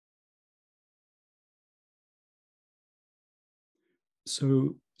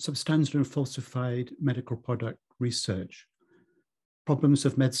So substandard and falsified medical product research. Problems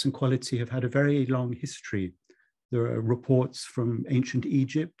of medicine quality have had a very long history. There are reports from ancient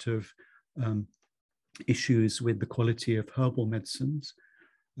Egypt of issues with the quality of herbal medicines.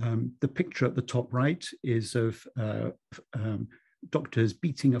 The picture at the top right is of doctors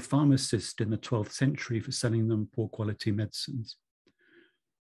beating a pharmacist in the 12th century for selling them poor quality medicines.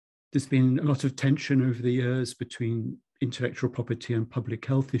 There's been a lot of tension over the years between intellectual property and public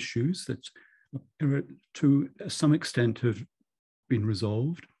health issues that to some extent have been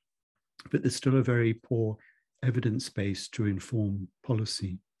resolved, but there's still a very poor evidence base to inform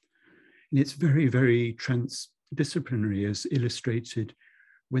policy. And it's very, very transdisciplinary, as illustrated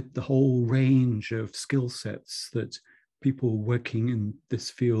with the whole range of skill sets that people working in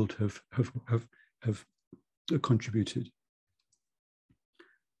this field have contributed.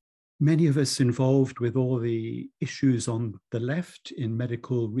 Many of us involved with all the issues on the left in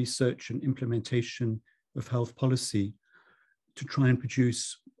medical research and implementation of health policy to try and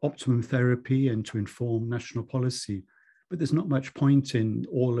produce optimum therapy and to inform national policy. But there's not much point in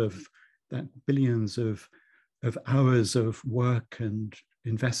all of that billions of hours of work and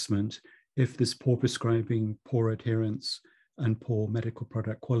investment if there's poor prescribing, poor adherence, and poor medical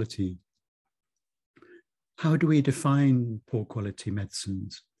product quality. How do we define poor quality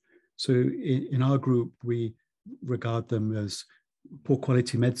medicines? So in our group, we regard them as poor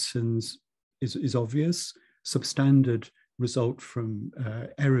quality medicines is obvious. Substandard result from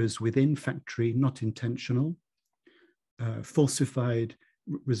errors within factory, not intentional. Falsified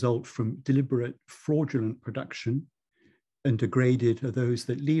result from deliberate fraudulent production, and degraded are those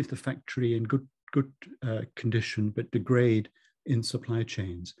that leave the factory in good condition but degrade in supply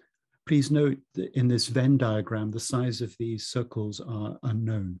chains. Please note that in this Venn diagram, the size of these circles are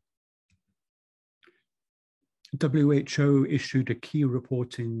unknown. WHO issued a key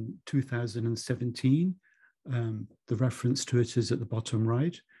report in 2017. The reference to it is at the bottom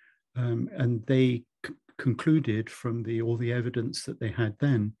right. And they concluded from all the evidence that they had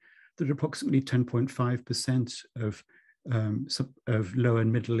then that approximately 10.5% of low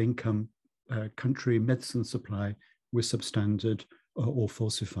and middle income country medicine supply was substandard or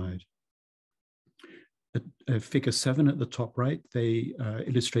falsified. At figure 7 at the top right, they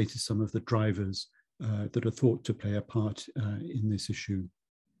illustrated some of the drivers that are thought to play a part in this issue.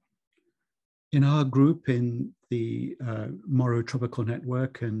 In our group, in the Moro Tropical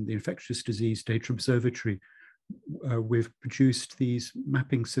Network and the Infectious Disease Data Observatory, we've produced these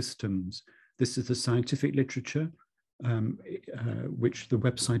mapping systems. This is the scientific literature, which the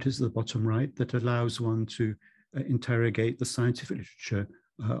website is at the bottom right, that allows one to interrogate the scientific literature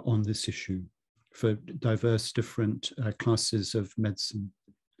on this issue for diverse different classes of medicine.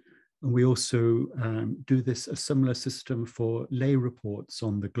 And we also do a similar system for lay reports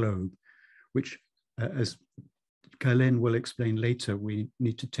on the globe, which, as Carlin will explain later, we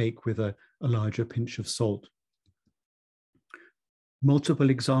need to take with a larger pinch of salt.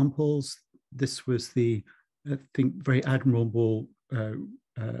 Multiple examples. This was the, I think, very admirable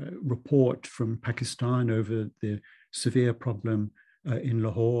report from Pakistan over the severe problem in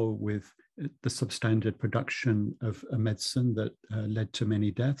Lahore with the substandard production of a medicine that led to many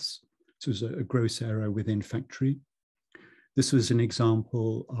deaths. So it was a gross error within factory. This was an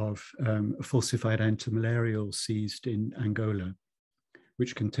example of a falsified antimalarial seized in Angola,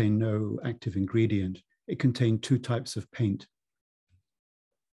 which contained no active ingredient. It contained 2 types of paint.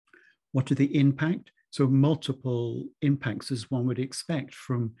 What are the impact? So multiple impacts, as one would expect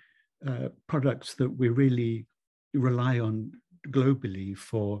from products that we really rely on globally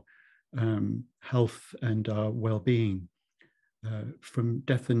for health and our well-being. From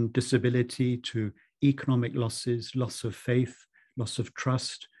death and disability to economic losses, loss of faith, loss of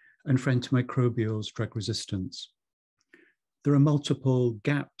trust, and for antimicrobials, drug resistance. There are multiple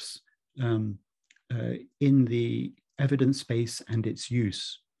gaps in the evidence base and its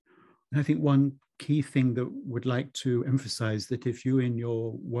use. And I think one key thing that would like to emphasize that if you in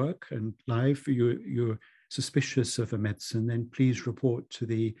your work and life, you're suspicious of a medicine, then please report to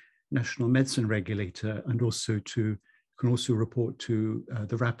the National Medicine Regulator and also can also report to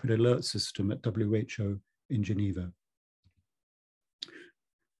the Rapid Alert System at WHO in Geneva.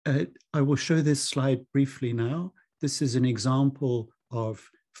 I will show this slide briefly now. This is an example of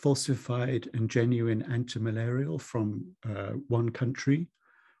falsified and genuine antimalarial from one country.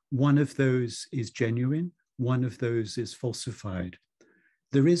 One of those is genuine, one of those is falsified.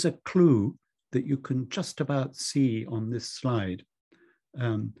 There is a clue that you can just about see on this slide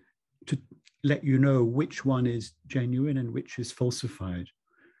to let you know which one is genuine and which is falsified.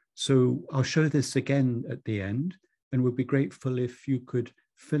 So I'll show this again at the end. and would be grateful if you could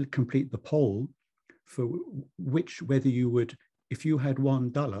complete the poll for whether you would, if you had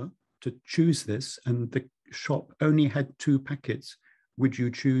 $1 to choose this and the shop only had 2 packets, would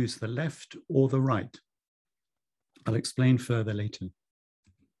you choose the left or the right? I'll explain further later.